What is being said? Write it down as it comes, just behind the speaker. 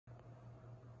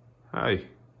Hi,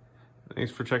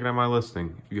 thanks for checking out my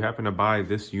listing. If you happen to buy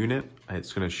this unit,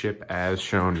 it's going to ship as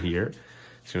shown here.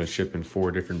 It's going to ship in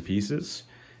 4 different pieces.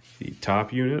 The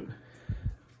top unit,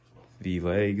 the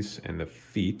legs, and the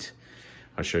feet.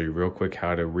 I'll show you real quick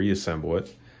how to reassemble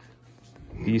it.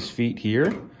 These feet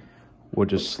here will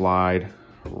just slide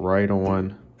right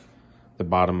on the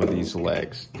bottom of these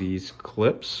legs. These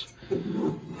clips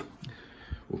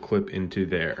will clip into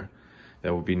there.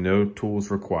 There will be no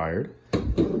tools required.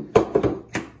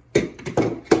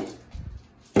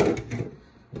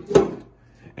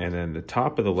 And then the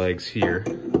top of the legs here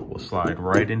will slide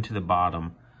right into the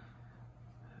bottom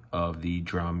of the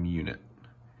drum unit.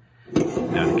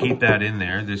 Now to keep that in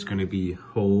there, there's going to be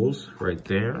holes right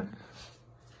there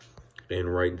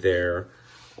and right there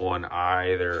on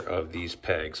either of these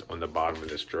pegs on the bottom of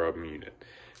this drum unit.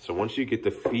 So once you get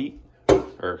the feet,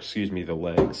 or excuse me, the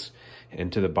legs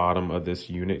into the bottom of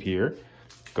this unit here,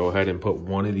 go ahead and put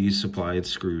one of these supplied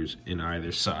screws in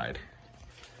either side.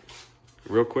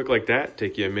 Real quick like that,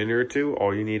 take you a minute or two.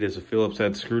 All you need is a Phillips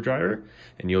head screwdriver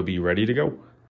and you'll be ready to go.